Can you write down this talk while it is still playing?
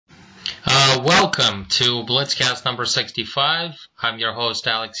Welcome to Blitzcast number 65. I'm your host,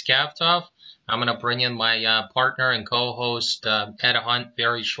 Alex Kaftov. I'm going to bring in my partner and co-host, Ed Hunt,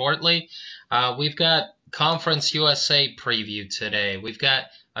 very shortly. We've got Conference USA preview today. We've got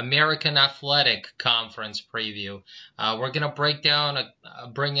American Athletic Conference preview. We're going to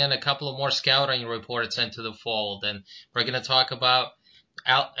bring in a couple of more scouting reports into the fold, and we're going to talk about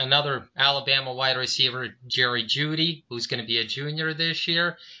another Alabama wide receiver, Jerry Jeudy, who's going to be a junior this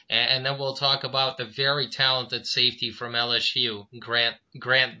year. And then we'll talk about the very talented safety from LSU, Grant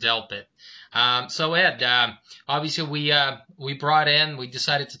Delpit. So Ed, obviously we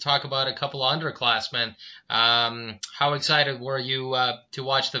decided to talk about a couple of underclassmen. How excited were you to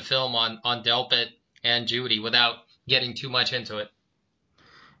watch the film on Delpit and Jeudy without getting too much into it?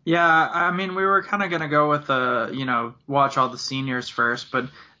 Yeah, I mean, we were kind of going to go with watch all the seniors first, but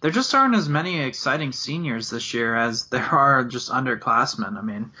there just aren't as many exciting seniors this year as there are just underclassmen. I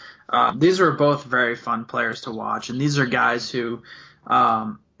mean, these are both very fun players to watch, and these are guys who,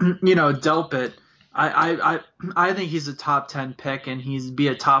 Delpit, I think he's a top 10 pick, and he'd be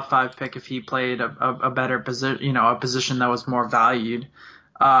a top 5 pick if he played a better position, a position that was more valued.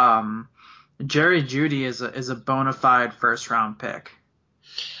 Jerry Jeudy is a bona fide first round pick.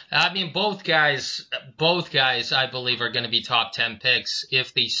 I mean, both guys, I believe, are going to be top 10 picks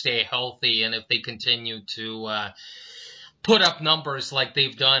if they stay healthy and if they continue to put up numbers like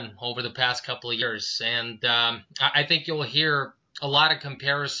they've done over the past couple of years. And I think you'll hear a lot of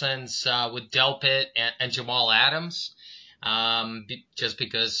comparisons with Delpit and Jamal Adams, just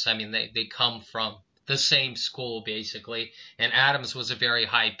because, I mean, they come from the same school, basically. And Adams was a very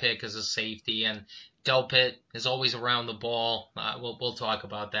high pick as a safety, and Delpit is always around the ball. We'll talk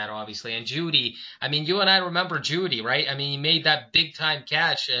about that, obviously. And Jeudy, I mean, you and I remember Jeudy, right? I mean, he made that big-time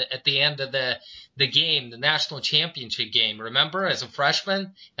catch at the end of the game, the national championship game. Remember, as a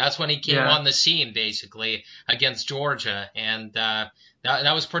freshman? That's when he came on the scene, basically, against Georgia. And that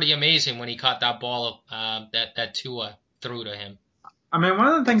was pretty amazing when he caught that ball that Tua threw to him. I mean, one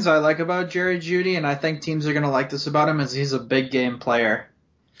of the things I like about Jerry Jeudy, and I think teams are going to like this about him, is he's a big game player.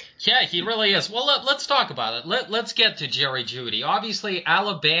 Yeah, he really is. Well, let's talk about it. Let's get to Jerry Jeudy. Obviously,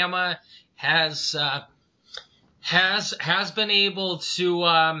 Alabama has been able to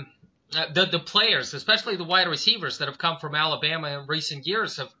the players, especially the wide receivers that have come from Alabama in recent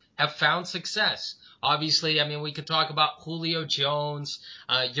years, have found success. Obviously, I mean, we could talk about Julio Jones.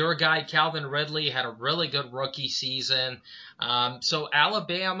 Your guy, Calvin Ridley, had a really good rookie season. So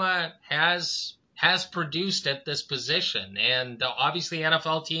Alabama has produced at this position. And obviously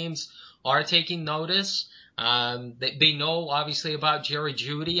NFL teams are taking notice. They know, obviously, about Jerry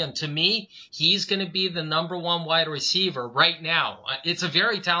Jeudy. And to me, he's going to be the number one wide receiver right now. It's a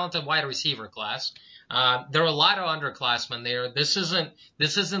very talented wide receiver class. There are a lot of underclassmen there. This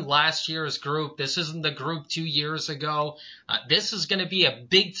isn't last year's group. This isn't the group 2 years ago. This is going to be a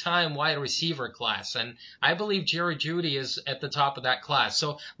big time wide receiver class, and I believe Jerry Jeudy is at the top of that class.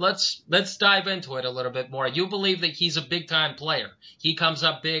 So let's dive into it a little bit more. You believe that he's a big time player. He comes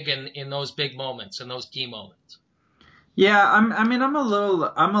up big in those big moments, in those key moments. Yeah, I'm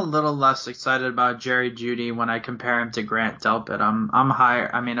a little less excited about Jerry Jeudy when I compare him to Grant Delpit. I'm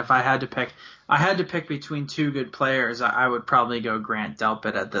higher. I mean, if I had to pick between two good players, I would probably go Grant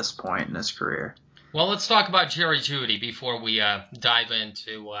Delpit at this point in his career. Well, let's talk about Jerry Jeudy before we dive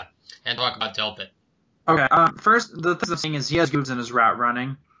into and talk about Delpit. Okay. First, the thing is he has moves in his route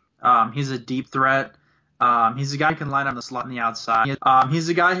running. He's a deep threat. He's a guy who can line up the slot on the outside. He's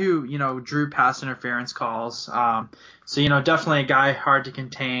a guy who, drew pass interference calls. So, definitely a guy hard to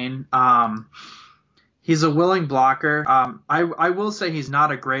contain. He's a willing blocker. I will say he's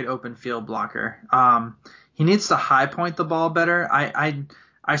not a great open field blocker. He needs to high point the ball better.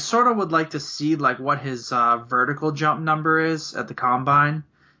 I sort of would like to see like what his vertical jump number is at the combine.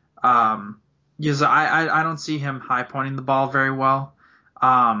 Because I don't see him high pointing the ball very well.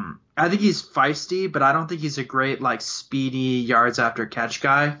 I think he's feisty, but I don't think he's a great like speedy yards after catch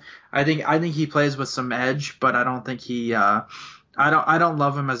guy. I think he plays with some edge, but I don't think he. I don't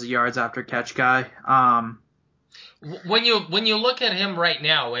love him as a yards after catch guy. When you look at him right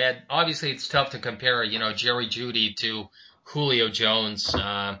now, Ed, obviously it's tough to compare, Jerry Jeudy to Julio Jones,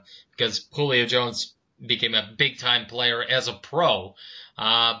 because Julio Jones became a big time player as a pro.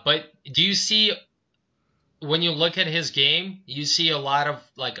 But do you see, when you look at his game, you see a lot of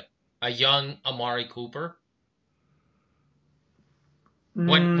like a young Amari Cooper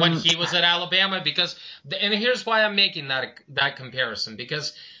when he was at Alabama? And here's why I'm making that comparison,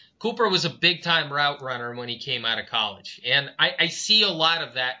 because Cooper was a big-time route runner when he came out of college. And I see a lot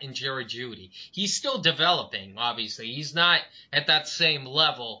of that in Jerry Jeudy. He's still developing, obviously. He's not at that same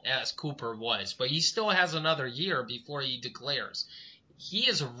level as Cooper was, but he still has another year before he declares. He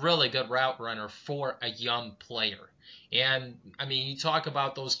is a really good route runner for a young player. And, I mean, you talk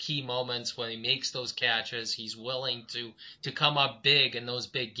about those key moments when he makes those catches. He's willing to come up big in those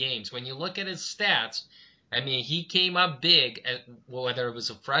big games. When you look at his stats, I mean, he came up big, whether it was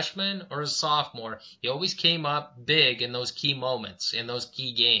a freshman or a sophomore. He always came up big in those key moments, in those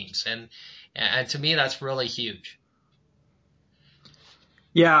key games. And to me, that's really huge.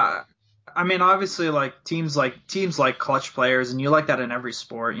 Yeah, I mean, obviously, like clutch players, and you like that in every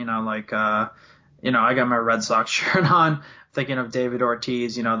sport. I got my Red Sox shirt on, thinking of David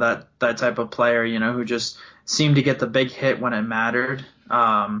Ortiz. That type of player. Who just seemed to get the big hit when it mattered.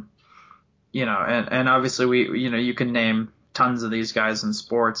 And obviously you can name tons of these guys in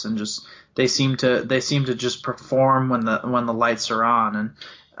sports, and just they seem to just perform when the lights are on,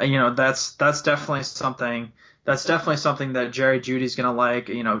 and that's definitely something that Jerry Judy's gonna like.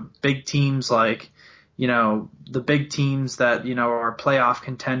 Big teams like the big teams that are playoff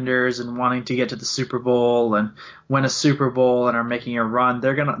contenders and wanting to get to the Super Bowl and win a Super Bowl and are making a run.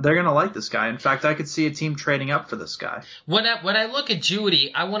 They're gonna like this guy. In fact, I could see a team trading up for this guy. When I look at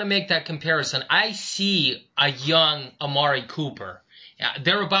Jeudy, I want to make that comparison. I see a young Amari Cooper.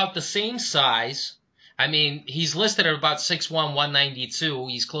 They're about the same size. I mean, he's listed at about 6'1", 192.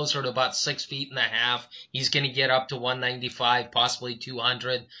 He's closer to about 6'1.5". He's going to get up to 195, possibly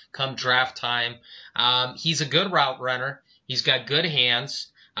 200 come draft time. He's a good route runner. He's got good hands.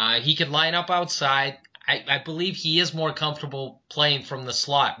 He can line up outside. I believe he is more comfortable playing from the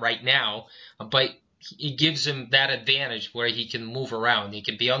slot right now, but it gives him that advantage where he can move around. He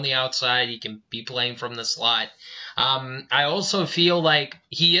can be on the outside. He can be playing from the slot. I also feel like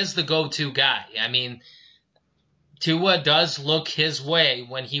he is the go-to guy. I mean, Tua does look his way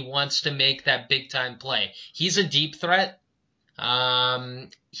when he wants to make that big-time play. He's a deep threat.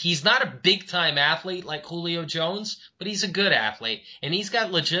 He's not a big-time athlete like Julio Jones, but he's a good athlete, and he's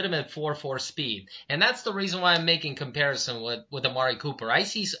got legitimate 4.4 speed. And that's the reason why I'm making comparison with Amari Cooper. I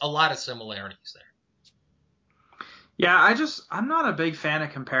see a lot of similarities there. Yeah, I'm not a big fan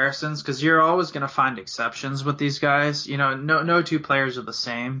of comparisons because you're always going to find exceptions with these guys. No two players are the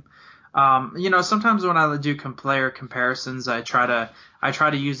same. Sometimes when I do player comparisons, I try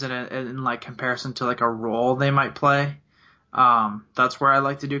to use it in like comparison to like a role they might play. That's where I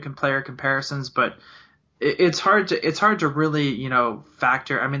like to do player comparisons, but it's hard to really,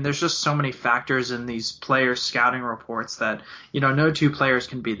 factor. I mean, there's just so many factors in these player scouting reports that, no two players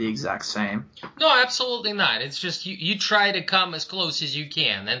can be the exact same. No, absolutely not. It's just you try to come as close as you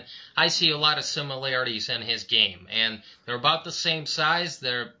can. And I see a lot of similarities in his game. And they're about the same size.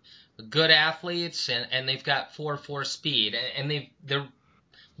 They're good athletes, and they've got 4.4 speed. And they're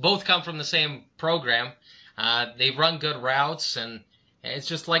both come from the same program. They run good routes, and it's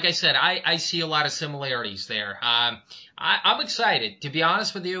just like I said, I see a lot of similarities there. I'm excited. To be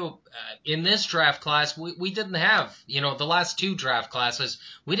honest with you, in this draft class, we didn't have, the last two draft classes,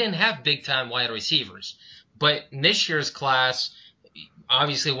 we didn't have big-time wide receivers. But in this year's class,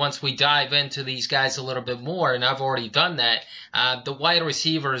 obviously once we dive into these guys a little bit more, and I've already done that, the wide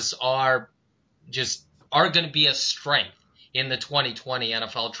receivers are going to be a strength in the 2020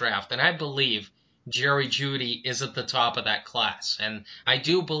 NFL draft. And I believe Jerry Jeudy is at the top of that class. And I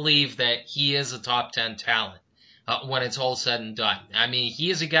do believe that he is a top 10 talent when it's all said and done. I mean,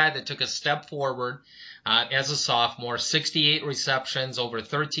 he is a guy that took a step forward as a sophomore, 68 receptions, over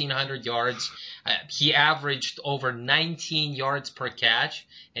 1,300 yards. He averaged over 19 yards per catch,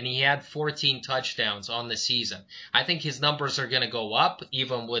 and he had 14 touchdowns on the season. I think his numbers are going to go up,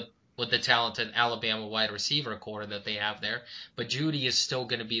 even with the talented Alabama wide receiver core that they have there. But Jeudy is still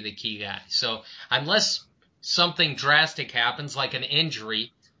going to be the key guy. So unless something drastic happens, like an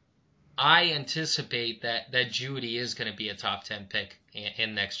injury, I anticipate that Jeudy is going to be a top 10 pick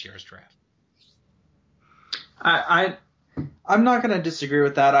in next year's draft. I'm not going to disagree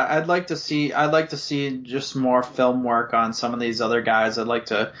with that. I'd like to see just more film work on some of these other guys. I'd like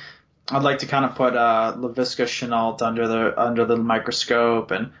to kind of put Laviska Shenault under the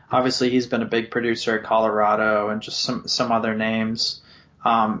microscope, and obviously he's been a big producer at Colorado, and just some other names.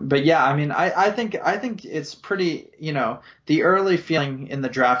 But yeah, I mean, I think it's pretty, the early feeling in the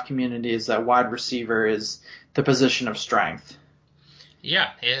draft community is that wide receiver is the position of strength.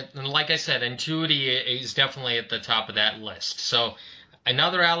 Yeah, and like I said, and Jeudy is definitely at the top of that list. So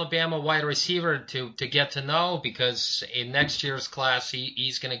another Alabama wide receiver to get to know, because in next year's class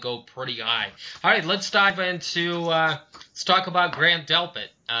he's going to go pretty high. All right, let's dive into let's talk about Grant Delpit,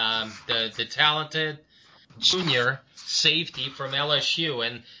 the talented junior safety from LSU.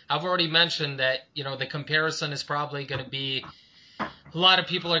 And I've already mentioned that, the comparison is probably going to be, a lot of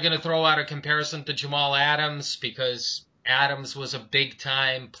people are going to throw out a comparison to Jamal Adams, because Adams was a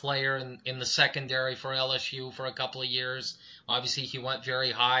big-time player in the secondary for LSU for a couple of years. Obviously, he went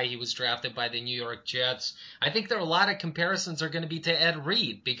very high. He was drafted by the New York Jets. I think there are a lot of comparisons are going to be to Ed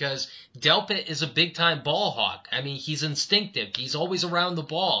Reed, because Delpit is a big-time ball hawk. I mean, he's instinctive. He's always around the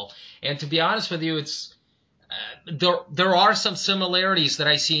ball. And to be honest with you, it's there are some similarities that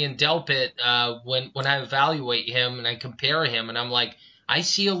I see in Delpit when I evaluate him and I compare him, and I'm like, I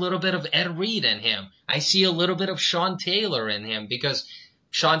see a little bit of Ed Reed in him. I see a little bit of Sean Taylor in him, because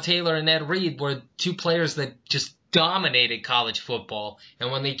Sean Taylor and Ed Reed were two players that just dominated college football, and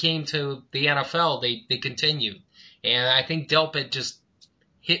when they came to the NFL, they continued. And I think Delpit just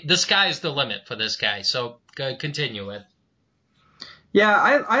the sky's the limit for this guy. So continue it. Yeah,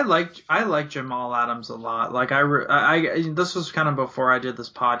 I like Jamal Adams a lot. Like I this was kind of before I did this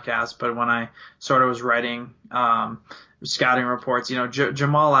podcast, but when I sort of was writing scouting reports,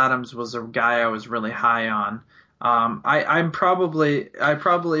 Jamal Adams was a guy I was really high on. I probably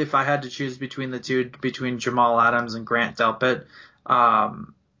if I had to choose between the two, between Jamal Adams and Grant Delpit,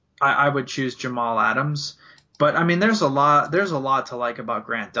 I would choose Jamal Adams. But I mean, there's a lot to like about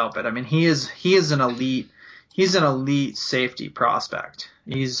Grant Delpit. I mean, he is an elite safety prospect.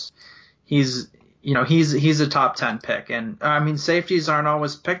 He's a top 10 pick, and I mean, safeties aren't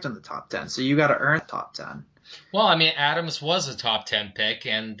always picked in the top 10, so you got to earn top 10. Well, I mean, Adams was a top 10 pick,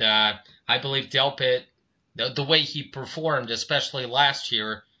 and I believe Delpit, the way he performed, especially last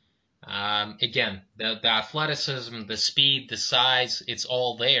year, again, the athleticism, the speed, the size, it's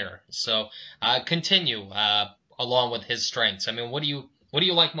all there. So continue along with his strengths. I mean, what do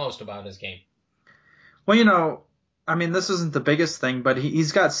you like most about his game? Well, I mean, this isn't the biggest thing, but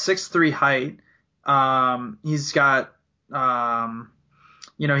he's got 6'3" height. He's got,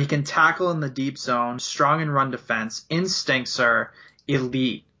 he can tackle in the deep zone, strong in run defense. Instincts are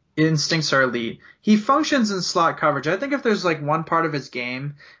elite. He functions in slot coverage. I think if there's like one part of his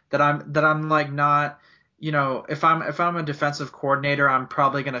game that I'm like not, if I'm a defensive coordinator, I'm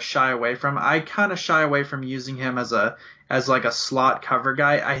probably going to shy away from. I kind of shy away from using him as like a slot cover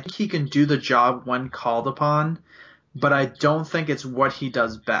guy. I think he can do the job when called upon, but I don't think it's what he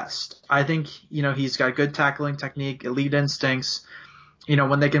does best. I think, he's got good tackling technique, elite instincts.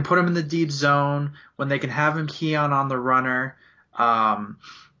 When they can put him in the deep zone, when they can have him key on the runner,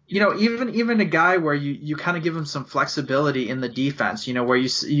 even a guy where you kind of give him some flexibility in the defense, where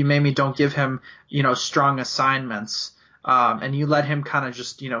you maybe don't give him, strong assignments, and you let him kind of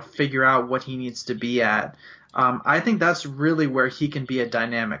just, figure out what he needs to be at. I think that's really where he can be a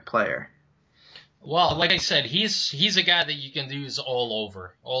dynamic player. Well, like I said, he's a guy that you can use all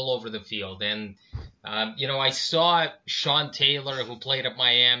over the field. And, I saw Sean Taylor, who played at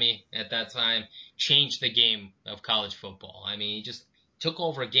Miami at that time, change the game of college football. I mean, he just took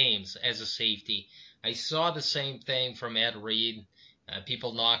over games as a safety. I saw the same thing from Ed Reed.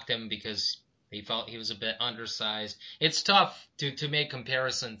 People knocked him because they felt he was a bit undersized. It's tough to make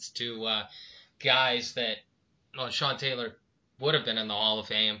comparisons to guys that, Sean Taylor would have been in the Hall of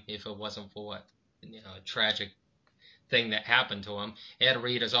Fame if it wasn't for a tragic thing that happened to him. Ed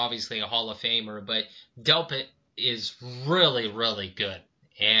Reed is obviously a Hall of Famer, but Delpit is really, really good.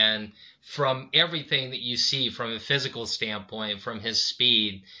 And from everything that you see from a physical standpoint, from his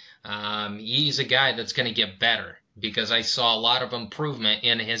speed, he's a guy that's going to get better, because I saw a lot of improvement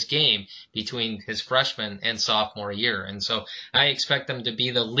in his game between his freshman and sophomore year. And so I expect him to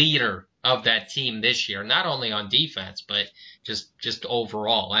be the leader of that team this year, not only on defense, but just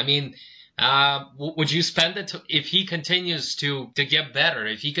overall. I mean, would you spend it if he continues to get better,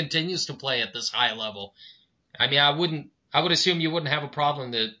 if he continues to play at this high level? I mean, I would assume you wouldn't have a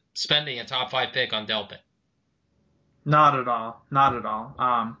problem to spending a top 5 pick on Delpit. Not at all.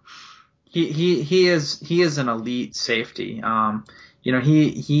 He is an elite safety.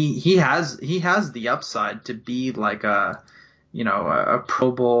 He has the upside to be like a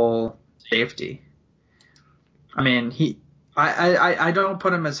Pro Bowl safety. I mean, I don't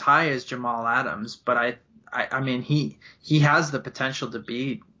put him as high as Jamal Adams, but I mean, he has the potential to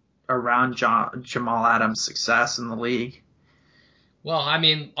be around Jamal Adams' success in the league. Well, I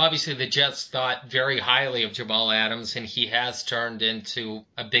mean, obviously the Jets thought very highly of Jamal Adams, and he has turned into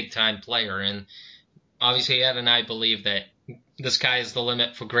a big-time player. And obviously Ed and I believe that, the sky is the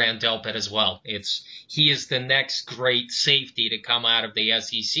limit for Grant Delpit as well. He is the next great safety to come out of the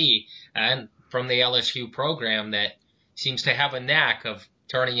SEC and from the LSU program that seems to have a knack of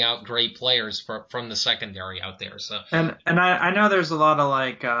turning out great players from the secondary out there. So And I know there's a lot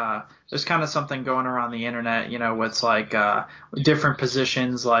of there's kind of something going around the internet, with different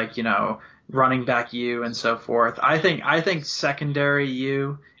positions running back U and so forth. I think secondary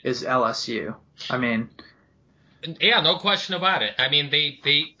U is LSU. I mean, yeah, no question about it. I mean,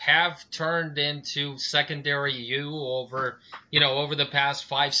 they have turned into secondary U over the past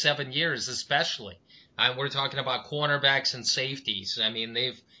 5-7 years, especially. We're talking about cornerbacks and safeties. I mean,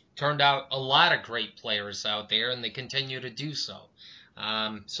 they've turned out a lot of great players out there, and they continue to do so.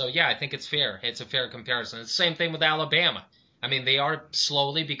 So yeah, I think it's fair. It's a fair comparison. It's the same thing with Alabama. I mean, they are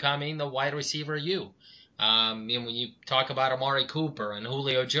slowly becoming the wide receiver U. When you talk about Amari Cooper and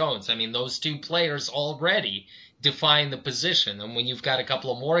Julio Jones, I mean, those two players already define the position. And when you've got a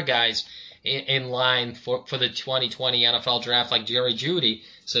couple of more guys in line for the 2020 NFL draft like Jerry Jeudy,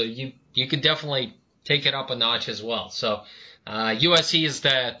 so you could definitely take it up a notch as well. So USC is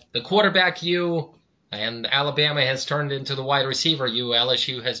the quarterback U, and Alabama has turned into the wide receiver U.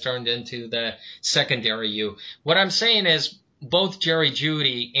 LSU has turned into the secondary U. What I'm saying is both Jerry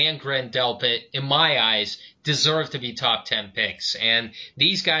Jeudy and Grant Delpit, in my eyes, deserve to be top 10 picks. And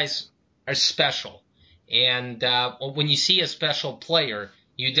these guys are special. And when you see a special player,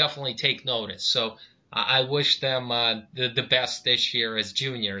 you definitely take notice. So I wish them the best this year as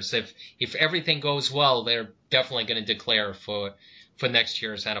juniors. If everything goes well, they're definitely going to declare for next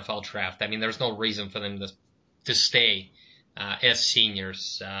year's NFL draft. I mean, there's no reason for them to stay as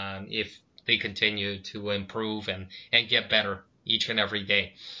seniors if they continue to improve and get better each and every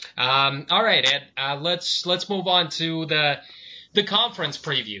day. All right, Ed, let's move on to the conference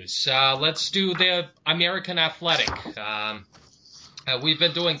previews. Let's do the American Athletic. We've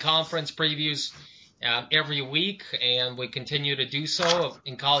been doing conference previews every week, and we continue to do so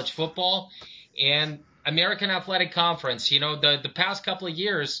in college football. And American Athletic Conference, the past couple of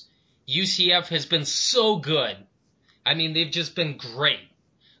years, UCF has been so good. I mean, they've just been great.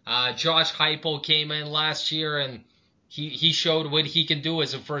 Josh Heupel came in last year, and he showed what he can do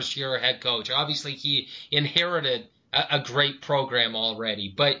as a first-year head coach. Obviously, he inherited a great program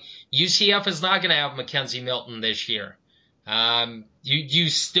already, but UCF is not going to have Mackenzie Milton this year. You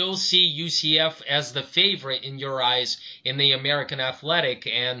still see UCF as the favorite in your eyes in the American Athletic,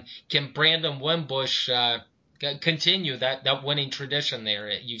 and can Brandon Wimbush continue that winning tradition there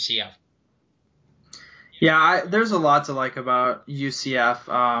at UCF? Yeah, there's a lot to like about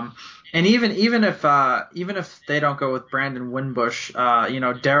UCF, and even if they don't go with Brandon Wimbush,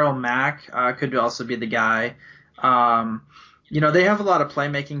 Daryl Mack could also be the guy. They have a lot of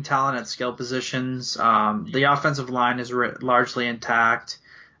playmaking talent at skill positions. The offensive line is largely intact.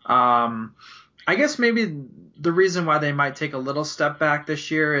 I guess maybe the reason why they might take a little step back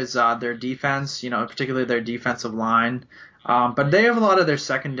this year is their defense, particularly their defensive line. But they have a lot of their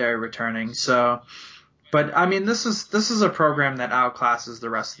secondary returning. So, but I mean, this is a program that outclasses the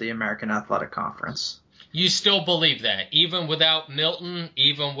rest of the American Athletic Conference. You still believe that, even without Milton,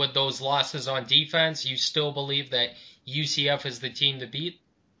 even with those losses on defense, you still believe that UCF is the team to beat?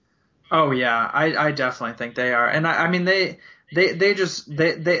 Oh yeah, I definitely think they are, and I mean they've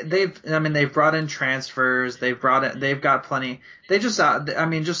brought in transfers, they've got plenty. They just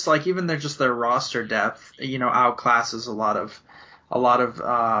just like even their roster depth, outclasses a lot of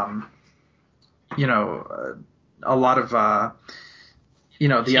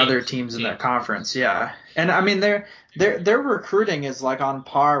the other teams in that conference. Yeah, and I mean their recruiting is like on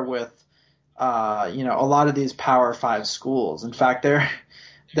par with a lot of these Power 5 schools. In fact, they're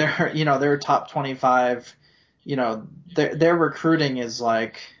top 25. Their recruiting is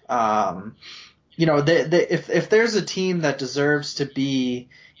like, if there's a team that deserves to be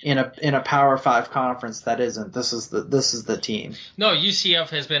in a Power 5 conference that isn't, this is the team. No, UCF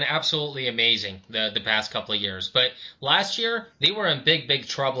has been absolutely amazing the past couple of years. But last year, they were in big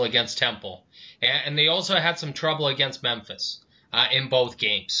trouble against Temple. And they also had some trouble against Memphis in both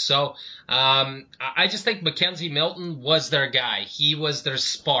games. So I just think Mackenzie Milton was their guy. He was their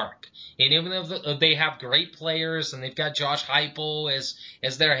spark. And even if they have great players and they've got Josh Heupel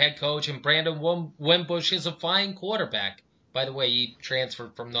as their head coach, and Brandon Wimbush is a fine quarterback. By the way, he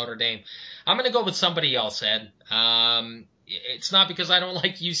transferred from Notre Dame. I'm going to go with somebody else, Ed. It's not because I don't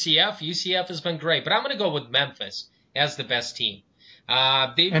like UCF. UCF has been great, but I'm going to go with Memphis as the best team.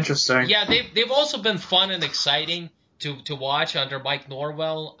 Interesting. Yeah, they've also been fun and exciting to watch under Mike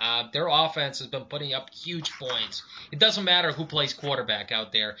Norwell. Their offense has been putting up huge points. It doesn't matter who plays quarterback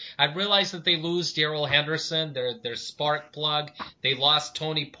out there. I realize that they lose Darrell Henderson, their spark plug. They lost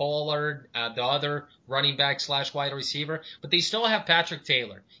Tony Pollard, the other running back / wide receiver, but they still have Patrick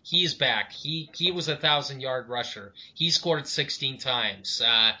Taylor. He's back. He was a 1,000-yard rusher. He scored 16 times.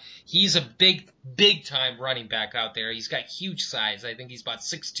 He's a big time running back out there. He's got huge size. I think he's about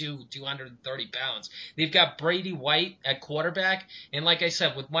 6'2", 230 pounds. They've got Brady White at quarterback, and like I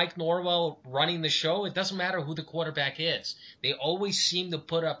said, with Mike Norwell running the show, it doesn't matter who the quarterback is. They always seem to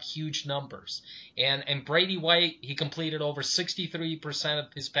put up huge numbers. And Brady White, he completed over 63%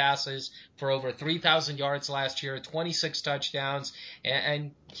 of his passes for over 3,000 yards last year, 26 touchdowns,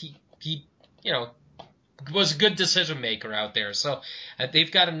 and he was a good decision maker out there. So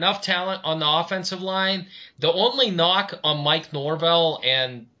they've got enough talent on the offensive line. The only knock on Mike Norvell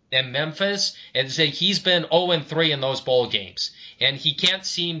and Memphis is that he's been 0-3 in those bowl games, and he can't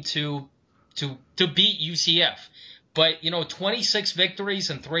seem to beat UCF. But 26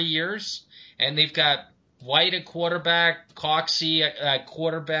 victories in 3 years, and they've got White at quarterback, Coxie at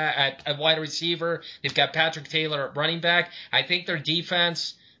quarterback, at wide receiver. They've got Patrick Taylor at running back. I think their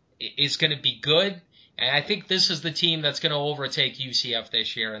defense is going to be good. And I think this is the team that's going to overtake UCF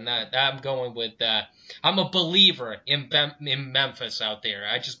this year, and that I'm going with. I'm a believer in Memphis out there.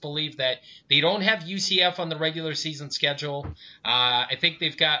 I just believe that they don't have UCF on the regular season schedule. I think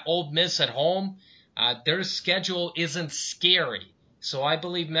they've got Ole Miss at home. Their schedule isn't scary, so I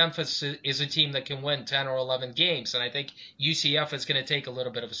believe Memphis is a team that can win 10 or 11 games, and I think UCF is going to take a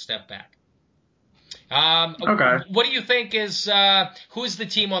little bit of a step back. Okay. What do you think is who's the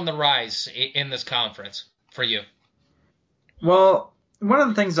team on the rise in this conference for you? Well, one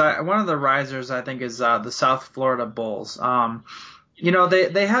of the risers I think is the South Florida Bulls.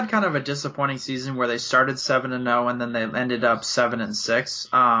 They had kind of a disappointing season where they started 7-0 and then they ended up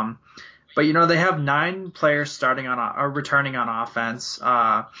 7-6. But they have 9 players starting returning on offense.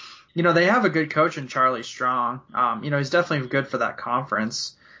 They have a good coach in Charlie Strong. He's definitely good for that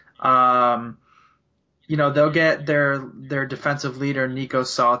conference. They'll get their defensive leader, Nico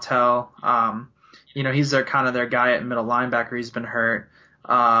Sawtell. He's their guy at middle linebacker. He's been hurt.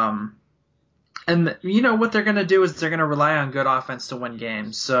 And what they're going to do is they're going to rely on good offense to win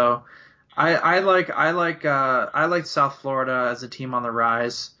games. So I like South Florida as a team on the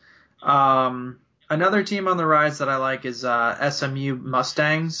rise. Another team on the rise that I like is SMU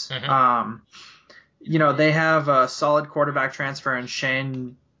Mustangs. Mm-hmm. They have a solid quarterback transfer in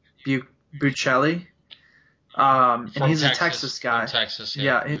Shane Buccelli. And he's Texas, a Texas guy. From Texas,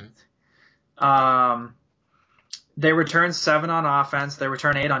 yeah. Mm-hmm. They return 7 on offense. They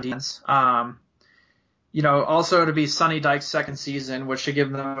return 8 on defense. Also to be Sonny Dykes' second season, which should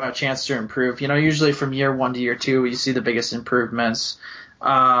give them a chance to improve. Usually from year 1 to year 2, you see the biggest improvements.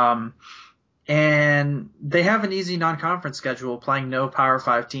 And they have an easy non-conference schedule, playing no Power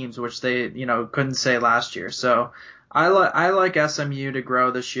 5 teams, which they, couldn't say last year. So I like SMU to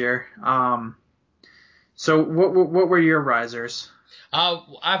grow this year. So what were your risers?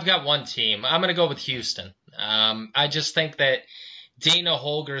 I've got one team. I'm going to go with Houston. I just think that Dana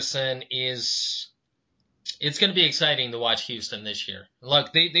Holgorsen it's going to be exciting to watch Houston this year.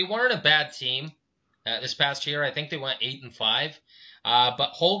 Look, they weren't a bad team this past year. I think they went 8-5.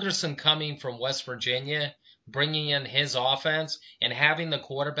 But Holgorsen coming from West Virginia, bringing in his offense and having the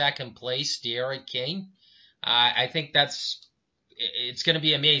quarterback in place, D'Eriq King, I think it's going to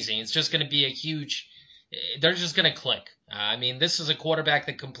be amazing. It's just going to be they're just going to click. This is a quarterback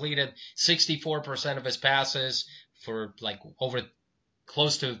that completed 64% of his passes for over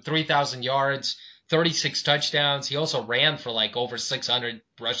close to 3,000 yards, 36 touchdowns. He also ran for over 600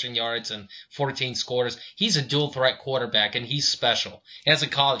 rushing yards and 14 scores. He's a dual threat quarterback, and he's special as a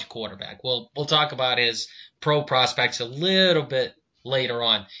college quarterback. We'll talk about his pro prospects a little bit later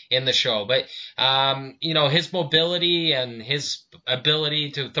on in the show. But, his mobility and his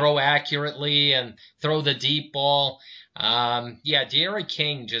ability to throw accurately and throw the deep ball, D'Eriq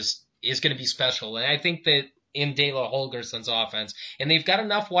King just is going to be special. And I think that in Dana Holgorsen's offense, and they've got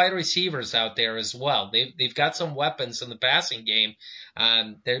enough wide receivers out there as well. They've got some weapons in the passing game.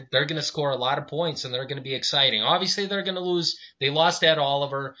 They're going to score a lot of points, and they're going to be exciting. Obviously, they're going to lose. They lost Ed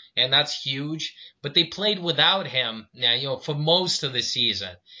Oliver, and that's huge. But they played without him now, for most of the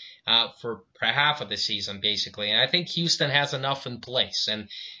season, for half of the season basically. And I think Houston has enough in place. And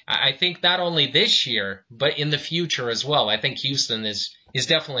I think not only this year, but in the future as well. I think Houston is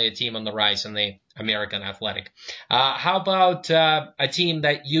definitely a team on the rise in the American Athletic. How about a team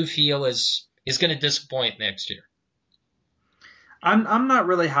that you feel is going to disappoint next year? I'm not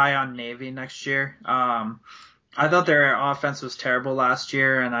really high on Navy next year. I thought their offense was terrible last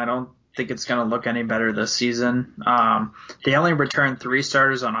year, and I don't think it's going to look any better this season. They only returned 3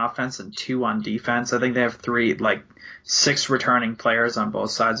 starters on offense and 2 on defense. I think they have 6 returning players on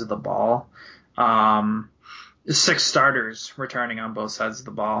both sides of the ball. 6 starters returning on both sides of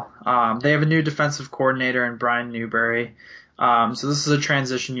the ball. They have a new defensive coordinator in Brian Newberry. So this is a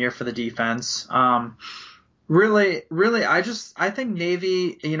transition year for the defense. Really, I think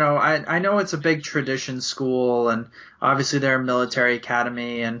Navy, I know it's a big tradition school, and obviously they're a military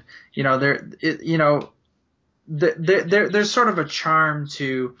academy, and, there's sort of a charm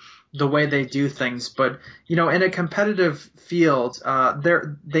to the way they do things, but, in a competitive field,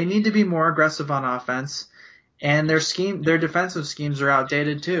 they need to be more aggressive on offense, and their defensive schemes are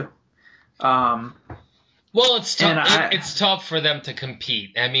outdated too. Well, it's tough. It's tough for them to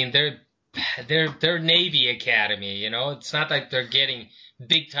compete. I mean, they're Navy Academy, It's not like they're getting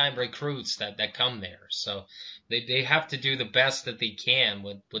big time recruits that come there. So they have to do the best that they can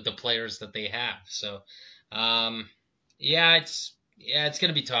with the players that they have. So it's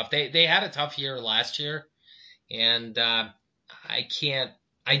gonna be tough. They had a tough year last year, and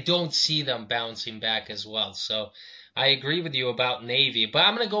I don't see them bouncing back as well. So I agree with you about Navy, but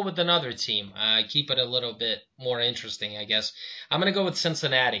I'm going to go with another team. Keep it a little bit more interesting, I guess. I'm going to go with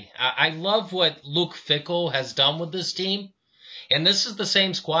Cincinnati. I love what Luke Fickell has done with this team, and this is the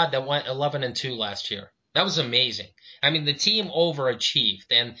same squad that went 11-2 last year. That was amazing. I mean, the team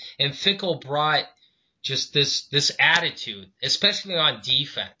overachieved, and Fickell brought just this attitude, especially on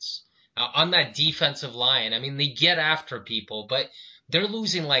defense, on that defensive line. I mean, they get after people, but they're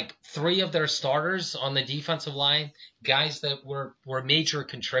losing like 3 of their starters on the defensive line, guys that were major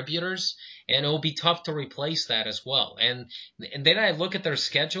contributors, and it'll be tough to replace that as well. And then I look at their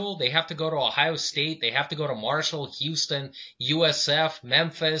schedule. They have to go to Ohio State. They have to go to Marshall, Houston, USF,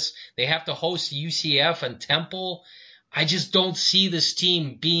 Memphis. They have to host UCF and Temple. I just don't see this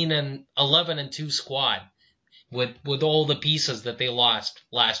team being an 11-2 squad with all the pieces that they lost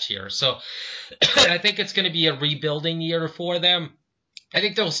last year. So I think it's going to be a rebuilding year for them. I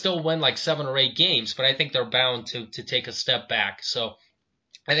think they'll still win like 7 or 8 games, but I think they're bound to take a step back. So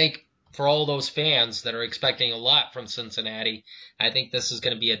I think for all those fans that are expecting a lot from Cincinnati, I think this is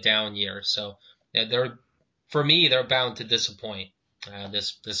going to be a down year. So for me, they're bound to disappoint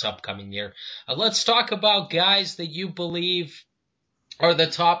this upcoming year. Let's talk about guys that you believe are the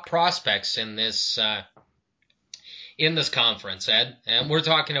top prospects in this conference, Ed. And we're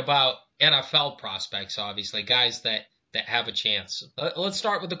talking about NFL prospects, obviously, guys that have a chance. Let's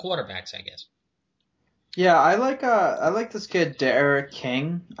start with the quarterbacks, I guess. Yeah, I like this kid Derek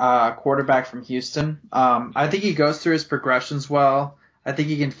King, quarterback from Houston. I think he goes through his progressions well. I think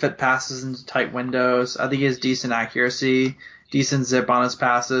he can fit passes into tight windows. I think he has decent accuracy, decent zip on his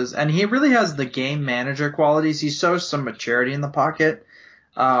passes, and he really has the game manager qualities. He shows some maturity in the pocket.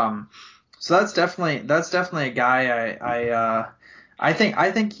 So that's definitely a guy I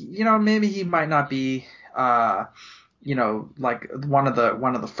think maybe he might not be like one of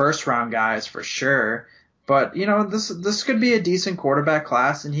the first round guys for sure. But this could be a decent quarterback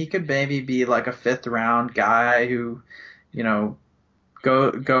class, and he could maybe be like a 5th round guy who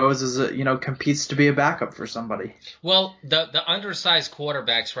goes as competes to be a backup for somebody. Well, the undersized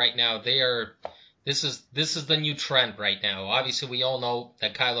quarterbacks right now, this is the new trend right now. Obviously, we all know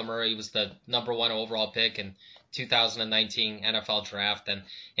that Kyler Murray was the number 1 overall pick in 2019 NFL draft,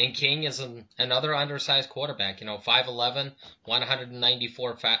 and King is another undersized quarterback. 5'11",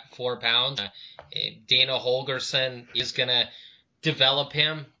 194 pounds. Dana Holgorsen is gonna develop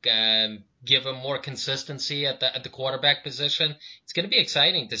him, give him more consistency at the quarterback position. It's gonna be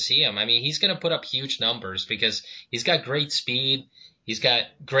exciting to see him. I mean, he's gonna put up huge numbers because he's got great speed. He's got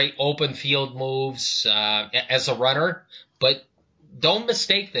great open field moves as a runner, but don't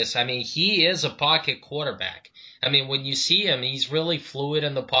mistake this. I mean, he is a pocket quarterback. I mean, when you see him, he's really fluid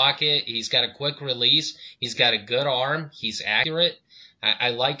in the pocket. He's got a quick release. He's got a good arm. He's accurate. I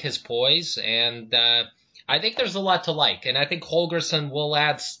like his poise, and I think there's a lot to like. And I think Holgorsen will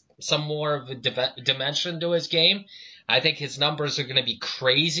add some more of a dimension to his game. I think his numbers are going to be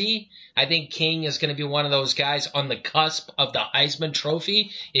crazy. I think King is going to be one of those guys on the cusp of the Heisman Trophy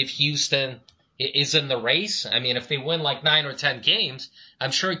if Houston is in the race. I mean, if they win like 9 or 10 games,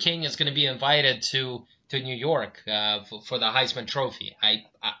 I'm sure King is going to be invited to New York for the Heisman Trophy. I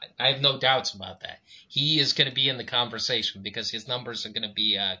have no doubts about that. He is going to be in the conversation because his numbers are going to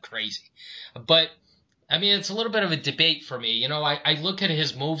be crazy. But I mean, it's a little bit of a debate for me. I look at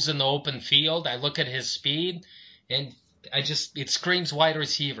his moves in the open field. I look at his speed, and it screams wide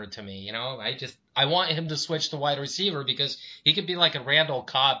receiver to me. I want him to switch to wide receiver because he could be like a Randall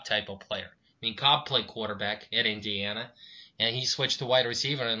Cobb type of player. mean, Cobb played quarterback at Indiana, and he switched to wide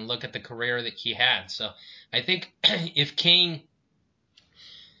receiver, and look at the career that he had. So I think if King,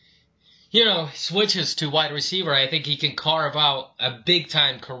 switches to wide receiver, I think he can carve out a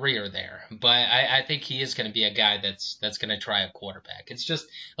big-time career there. But I think he is going to be a guy that's going to try a quarterback. It's just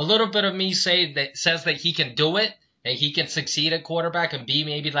a little bit of me says that he can do it, that he can succeed at quarterback and be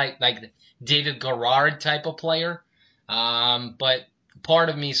maybe like David Garrard type of player. But part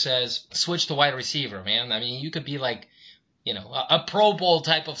of me says switch to wide receiver, man. I mean, you could be like, a Pro Bowl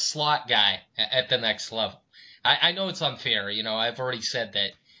type of slot guy at the next level. I know it's unfair. I've already said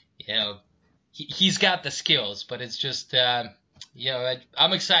that, he's got the skills, but it's just,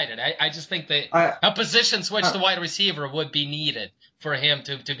 I'm excited. I just think that a position switch to wide receiver would be needed for him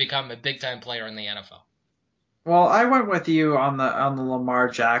to become a big-time player in the NFL. Well, I went with you on the Lamar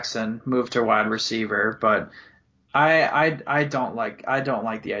Jackson move to wide receiver, but I don't like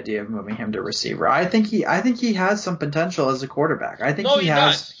the idea of moving him to receiver. I think he has some potential as a quarterback. I think he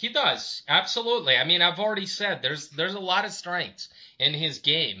has. He does. Absolutely. I mean, I've already said there's a lot of strengths in his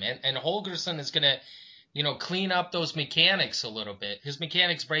game, and Holgorsen is going to, clean up those mechanics a little bit. His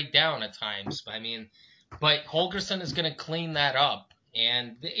mechanics break down at times. I mean, but Holgorsen is going to clean that up,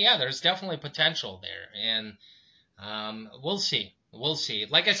 and yeah, there's definitely potential there, and we'll see. We'll see.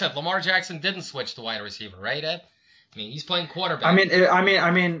 Like I said, Lamar Jackson didn't switch to wide receiver, right, Ed? I mean, he's playing quarterback.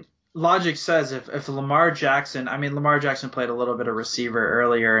 I mean, logic says if Lamar Jackson played a little bit of receiver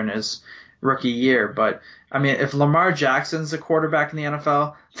earlier in his rookie year, but I mean, if Lamar Jackson's a quarterback in the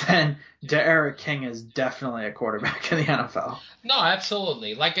NFL, then D'Eriq King is definitely a quarterback in the NFL. No,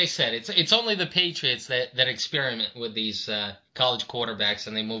 absolutely. Like I said, it's only the Patriots that experiment with these college quarterbacks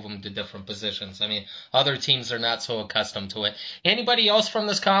and they move them to different positions. I mean, other teams are not so accustomed to it. Anybody else from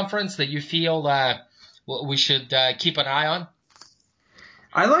this conference that you feel we should keep an eye on?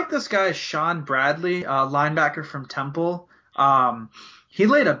 I like this guy, Sean Bradley, linebacker from Temple. He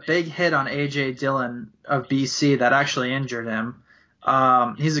laid a big hit on A.J. Dillon of BC that actually injured him.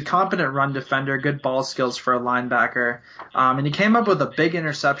 He's a competent run defender, good ball skills for a linebacker, and he came up with a big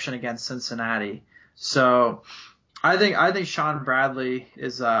interception against Cincinnati. So I think Sean Bradley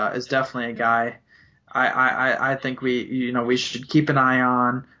is definitely a guy I think we should keep an eye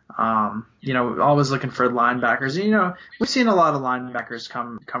on. Always looking for linebackers. We've seen a lot of linebackers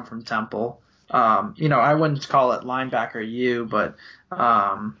come from Temple. I wouldn't call it linebacker U, but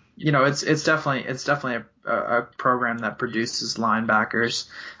it's definitely a program that produces linebackers.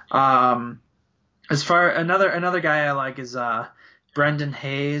 As far another guy I like is Brendan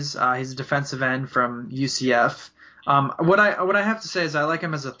Hayes. He's a defensive end from UCF. What I have to say is I like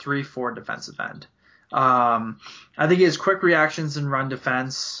him as a 3-4 defensive end. I think he has quick reactions in run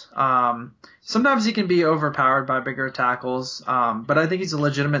defense. Sometimes he can be overpowered by bigger tackles, but I think he's a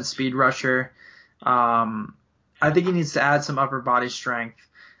legitimate speed rusher. I think he needs to add some upper body strength.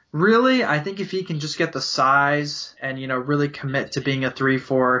 Really, I think if he can just get the size and really commit to being a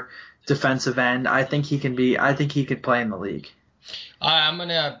 3-4 defensive end, I think he could play in the league. I'm going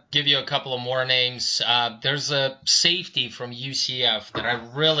to give you a couple of more names. There's a safety from UCF that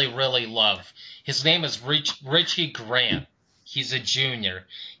I really, really love. His name is Richie Grant. He's a junior.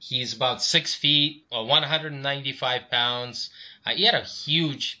 He's about 6 feet, 195 pounds. He had a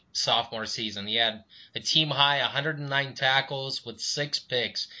huge sophomore season. He had a team high 109 tackles with 6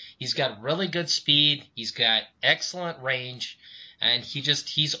 picks. He's got really good speed. He's got excellent range, and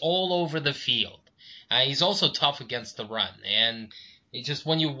he's all over the field. He's also tough against the run. And it just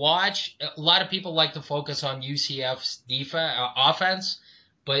when you watch, a lot of people like to focus on UCF's offense,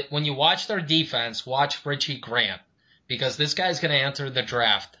 but when you watch their defense, watch Richie Grant, because this guy's going to enter the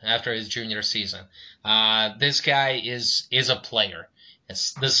draft after his junior season. This guy is a player.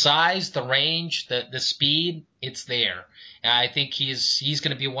 The size, the range, the speed, it's there. And I think he's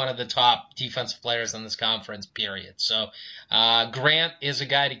going to be one of the top defensive players in this conference, period. So Grant is a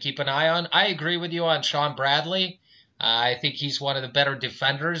guy to keep an eye on. I agree with you on Sean Bradley. I think he's one of the better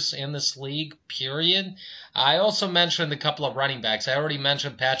defenders in this league, period. I also mentioned a couple of running backs. I already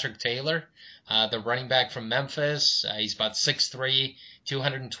mentioned Patrick Taylor, the running back from Memphis. He's about 6'3",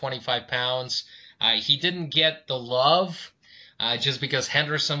 225 pounds. He didn't get the love just because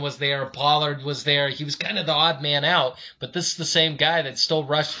Henderson was there, Pollard was there. He was kind of the odd man out, but this is the same guy that still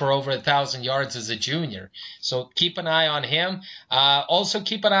rushed for over 1,000 yards as a junior. So keep an eye on him. Also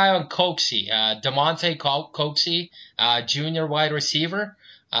keep an eye on Coxie, DeMonte Coxie, junior wide receiver.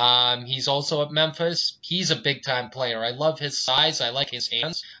 He's also at Memphis. He's a big-time player. I love his size. I like his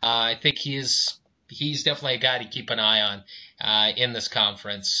hands. I think he's definitely a guy to keep an eye on in this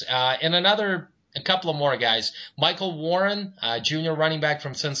conference. And a couple of more guys. Michael Warren, junior running back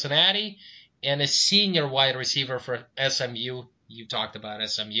from Cincinnati. a senior wide receiver for SMU. You talked about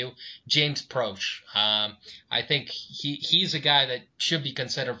SMU, James Proche. I think he's a guy that should be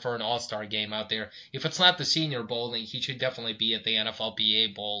considered for an All-Star game out there. If it's not the Senior Bowl, then he should definitely be at the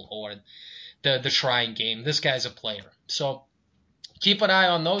NFLPA Bowl or the Shrine Game. This guy's a player. So keep an eye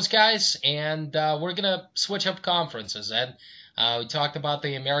on those guys, and we're going to switch up conferences, Ed. We talked about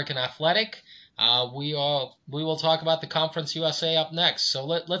the American Athletic. We will talk about the Conference USA up next. So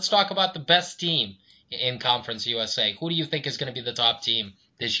let's talk about the best team in Conference USA. Who do you think is going to be the top team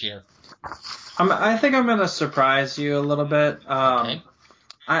this year? I think I'm going to surprise you a little bit. Okay.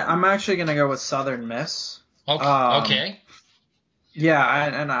 I'm actually going to go with Southern Miss. Okay. Yeah,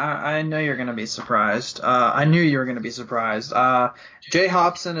 I know you're going to be surprised. I knew you were going to be surprised. Jay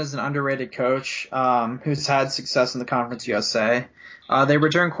Hobson is an underrated coach who's had success in the Conference USA. They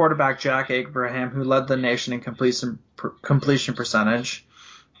return quarterback Jack Abraham, who led the nation in completion percentage.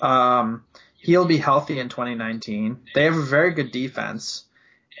 He'll be healthy in 2019. They have a very good defense,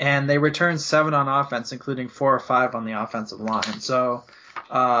 and they return 7 on offense, including 4 or 5 on the offensive line. So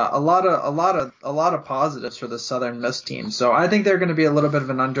a lot of positives for the Southern Miss team. So I think they're going to be a little bit of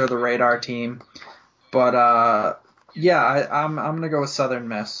an under the radar team, but I'm going to go with Southern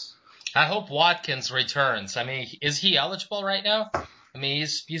Miss. I hope Watkins returns. I mean, is he eligible right now? I mean,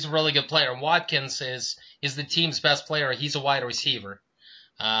 he's a really good player. Watkins is the team's best player. He's a wide receiver.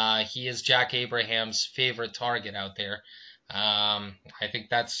 He is Jack Abraham's favorite target out there. I think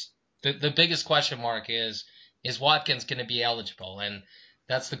that's the biggest question mark is Watkins going to be eligible? And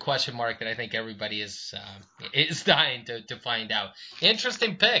that's the question mark that I think everybody is dying to find out.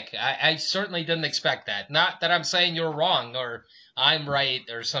 Interesting pick. I certainly didn't expect that. Not that I'm saying you're wrong or I'm right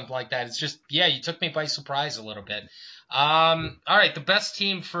or something like that. It's just, yeah, you took me by surprise a little bit. All right, the best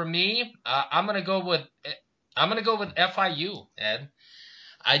team for me, I'm gonna go with FIU, Ed.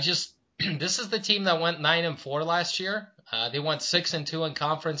 This is the team that went 9-4 last year. They went 6-2 in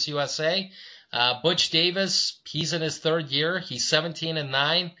Conference USA. Butch Davis, he's in his 3rd year. He's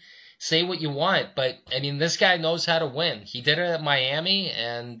 17-9. Say what you want, but I mean, this guy knows how to win. He did it at Miami,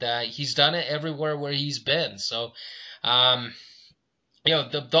 and he's done it everywhere where he's been. So, the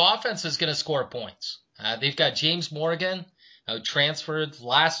offense is going to score points. They've got James Morgan, who transferred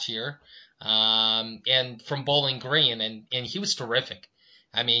last year, and from Bowling Green, and he was terrific.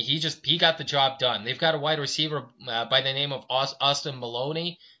 I mean, he got the job done. They've got a wide receiver by the name of Austin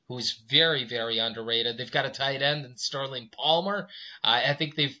Maloney, who's very, very underrated. They've got a tight end in Sterling Palmer. I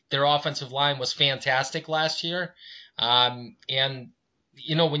think their offensive line was fantastic last year. And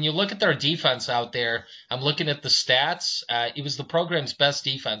when you look at their defense out there, I'm looking at the stats. It was the program's best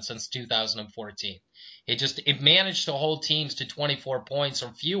defense since 2014. It managed to hold teams to 24 points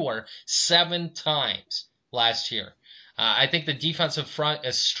or fewer 7 times last year. I think the defensive front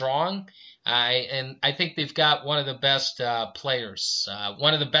is strong, and I think they've got one of the best players,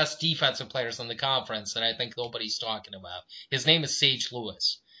 one of the best defensive players in the conference that I think nobody's talking about. His name is Sage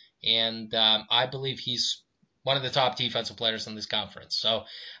Lewis, and I believe he's one of the top defensive players in this conference. So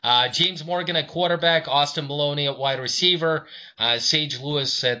James Morgan at quarterback, Austin Maloney at wide receiver, Sage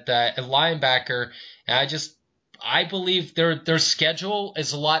Lewis at linebacker. I believe their schedule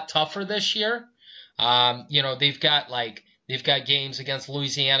is a lot tougher this year. They've got games against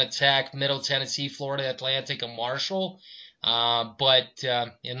Louisiana Tech, Middle Tennessee, Florida Atlantic, and Marshall. And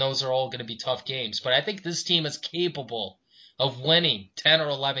those are all going to be tough games. But I think this team is capable of winning 10 or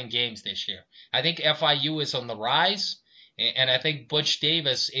 11 games this year. I think FIU is on the rise, and I think Butch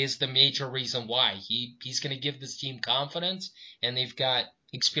Davis is the major reason why. He's going to give this team confidence, and they've got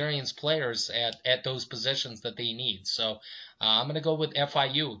experienced players at those positions that they need. So I'm going to go with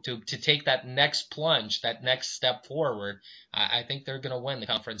FIU to take that next plunge, that next step forward. I think they're going to win the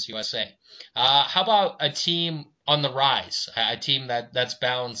Conference USA. How about a team on the rise, a team that's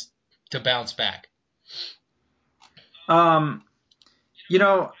bound to bounce back? I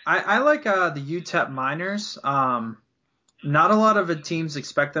like the UTEP Miners. Not a lot of the teams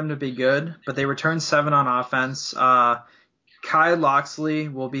expect them to be good, but they return 7 on offense. Kai Loxley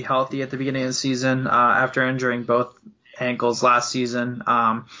will be healthy at the beginning of the season after injuring both ankles last season.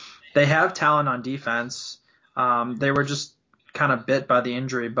 They have talent on defense. They were just kind of bit by the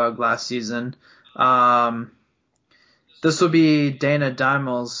injury bug last season. This will be Dana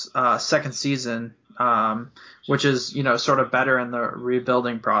Dimel's 2nd season, which is sort of better in the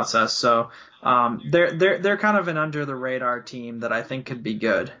rebuilding process. So they're kind of an under the radar team that I think could be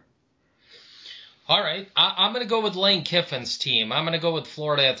good. All right, I'm going to go with Lane Kiffin's team. I'm going to go with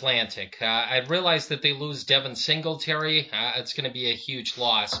Florida Atlantic. I realize that they lose Devin Singletary. It's going to be a huge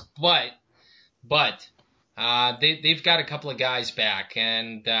loss. But they've got a couple of guys back,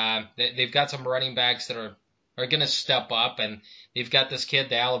 and they've got some running backs that are going to step up, and they've got this kid,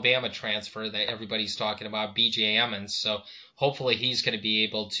 the Alabama transfer that everybody's talking about, B.J. Emmons. So hopefully he's going to be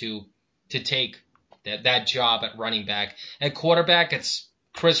able to take that job at running back. At quarterback, it's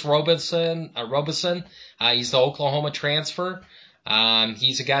Chris Robinson. He's the Oklahoma transfer.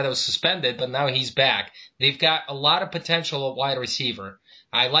 He's a guy that was suspended, but now he's back. They've got a lot of potential at wide receiver.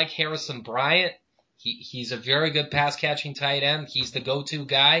 I like Harrison Bryant. He's a very good pass-catching tight end. He's the go-to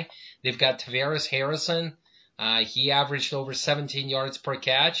guy. They've got Tavares Harrison. He averaged over 17 yards per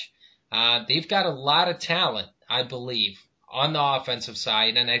catch. They've got a lot of talent, I believe, on the offensive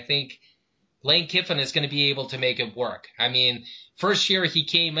side, and I think Lane Kiffin is going to be able to make it work. I mean, first year he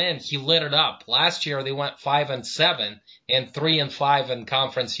came in, he lit it up. Last year they went 5-7 and 3-5 in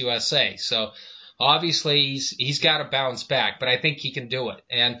Conference USA. So obviously he's got to bounce back, but I think he can do it.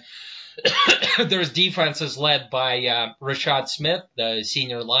 And there's defenses led by Rashad Smith, the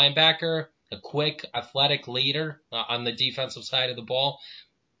senior linebacker, a quick, athletic leader on the defensive side of the ball.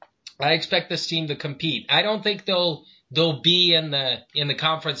 I expect this team to compete. I don't think they'll be in the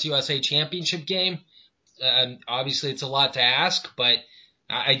Conference USA championship game. Obviously, it's a lot to ask, but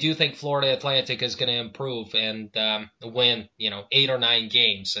I do think Florida Atlantic is going to improve and win, 8 or 9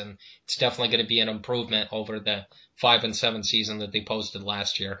 games, and it's definitely going to be an improvement over the 5-7 season that they posted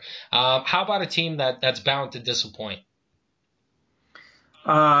last year. How about a team that's bound to disappoint?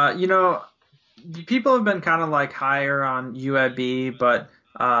 People have been kind of like higher on UAB, but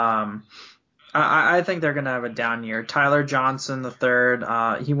I think they're going to have a down year. Tyler Johnson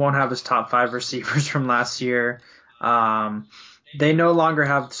III, he won't have his top 5 receivers from last year. They no longer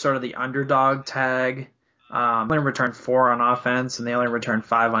have sort of the underdog tag. They only returned 4 on offense, and they only returned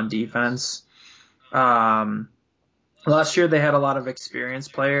 5 on defense. Last year they had a lot of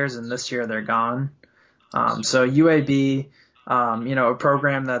experienced players, and this year they're gone. So UAB, a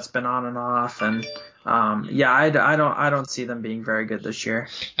program that's been on and off, and I don't see them being very good this year.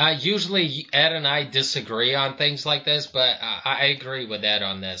 Usually Ed and I disagree on things like this, but I agree with Ed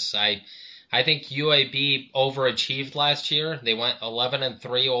on this. I think UAB overachieved last year. They went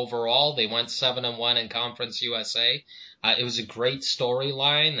 11-3 overall. They went 7-1 in Conference USA. It was a great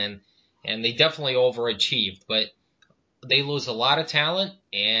storyline, and they definitely overachieved. But they lose a lot of talent,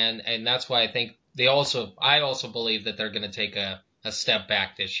 and that's why I think I also believe that they're going to take a step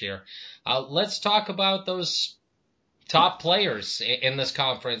back this year. Let's talk about those top players in this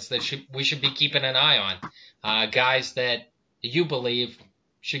conference that we should be keeping an eye on. Guys that you believe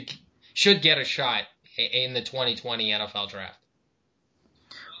should get a shot in the 2020 NFL Draft.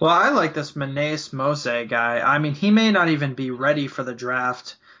 Well, I like this Menace Mose guy. I mean, he may not even be ready for the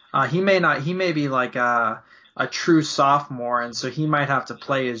draft. He may be like a true sophomore, and so he might have to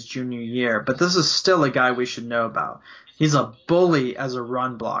play his junior year. But this is still a guy we should know about. He's a bully as a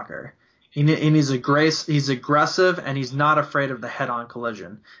run blocker. And he's aggressive, and he's not afraid of the head-on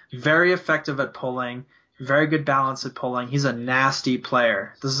collision. Very effective at pulling. Very good balance at pulling. He's a nasty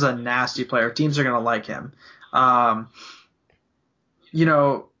player. This is a nasty player. Teams are going to like him. I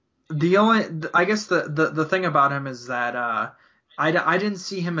guess the thing about him is that I didn't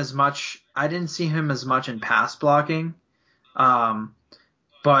see him as much. I didn't see him as much in pass blocking.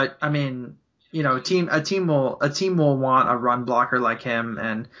 But I mean, a team will want a run blocker like him,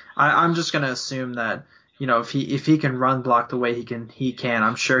 and I'm just going to assume that if he can run block the way he can,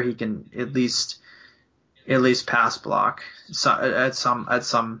 I'm sure he can at least pass block at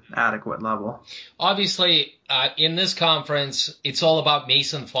some adequate level. Obviously, in this conference, it's all about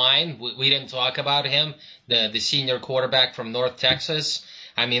Mason Fine. We didn't talk about him, the senior quarterback from North Texas.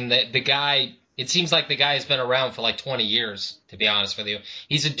 I mean, the guy, it seems like the guy has been around for like 20 years, to be honest with you.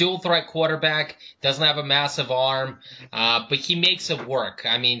 He's a dual threat quarterback, doesn't have a massive arm, but he makes it work.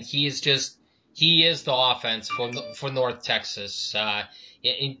 I mean, he is the offense for North Texas.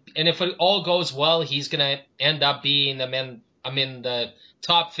 And if it all goes well, he's going to end up being the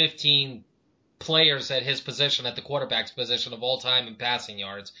top 15 players at his position, at the quarterback's position of all time in passing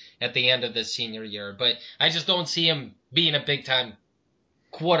yards at the end of this senior year. But I just don't see him being a big-time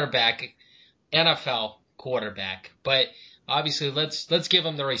quarterback, NFL quarterback. But obviously, let's give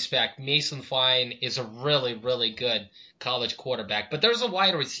him the respect. Mason Fine is a really, really good college quarterback. But there's a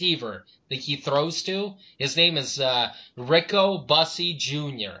wide receiver that he throws to. His name is Rico Bussey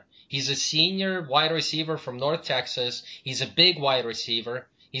Jr. He's a senior wide receiver from North Texas. He's a big wide receiver.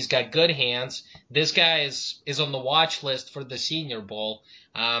 He's got good hands. This guy is on the watch list for the Senior Bowl.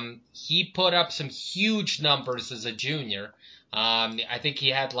 He put up some huge numbers as a junior. I think he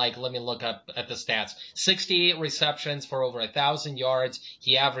had let me look up at the stats. 68 receptions for over 1,000 yards.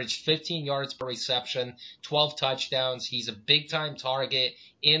 He averaged 15 yards per reception, 12 touchdowns. He's a big time target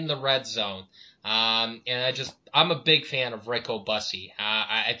in the red zone. And I'm a big fan of Rico Bussey.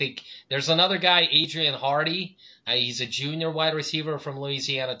 I think there's another guy, Adrian Hardy. He's a junior wide receiver from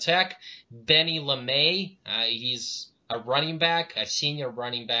Louisiana Tech. Benny LeMay. He's a running back, a senior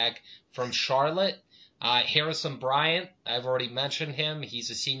running back from Charlotte. Harrison Bryant, I've already mentioned him. He's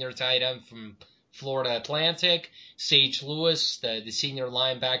a senior tight end from Florida Atlantic. Sage Lewis, the senior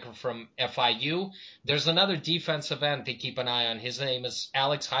linebacker from FIU. There's another defensive end to keep an eye on. His name is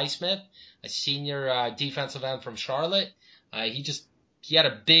Alex Highsmith, a senior defensive end from Charlotte. He had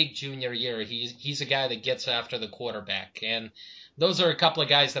a big junior year. He's a guy that gets after the quarterback. And those are a couple of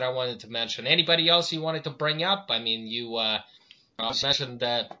guys that I wanted to mention. Anybody else you wanted to bring up? I mean, you mentioned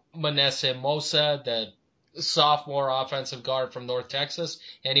that Manesse Mosa, the sophomore offensive guard from North Texas.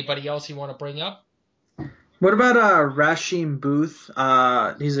 Anybody else you want to bring up? What about Rashim Booth?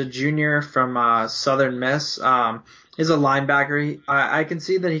 He's a junior from Southern Miss. He's a linebacker. I can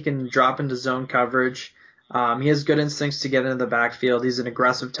see that he can drop into zone coverage. He has good instincts to get into the backfield. He's an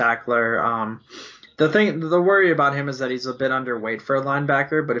aggressive tackler. The worry about him is that he's a bit underweight for a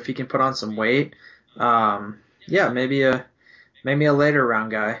linebacker, but if he can put on some weight, maybe a later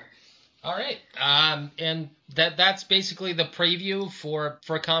round guy. All right. And that's basically the preview for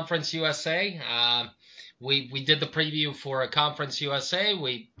Conference USA. We did the preview for Conference USA.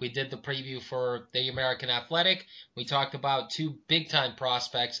 We did the preview for the American Athletic. We talked about two big-time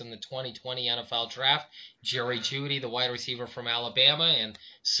prospects in the 2020 NFL Draft, Jerry Jeudy, the wide receiver from Alabama, and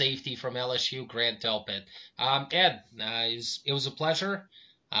safety from LSU, Grant Delpit. Ed, it was a pleasure.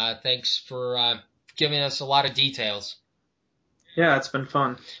 Thanks for giving us a lot of details. Yeah, it's been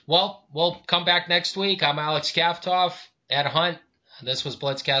fun. Well, we'll come back next week. I'm Alex Kaftoff, Ed Hunt. This was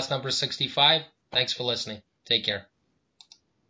Blitzcast number 65. Thanks for listening. Take care.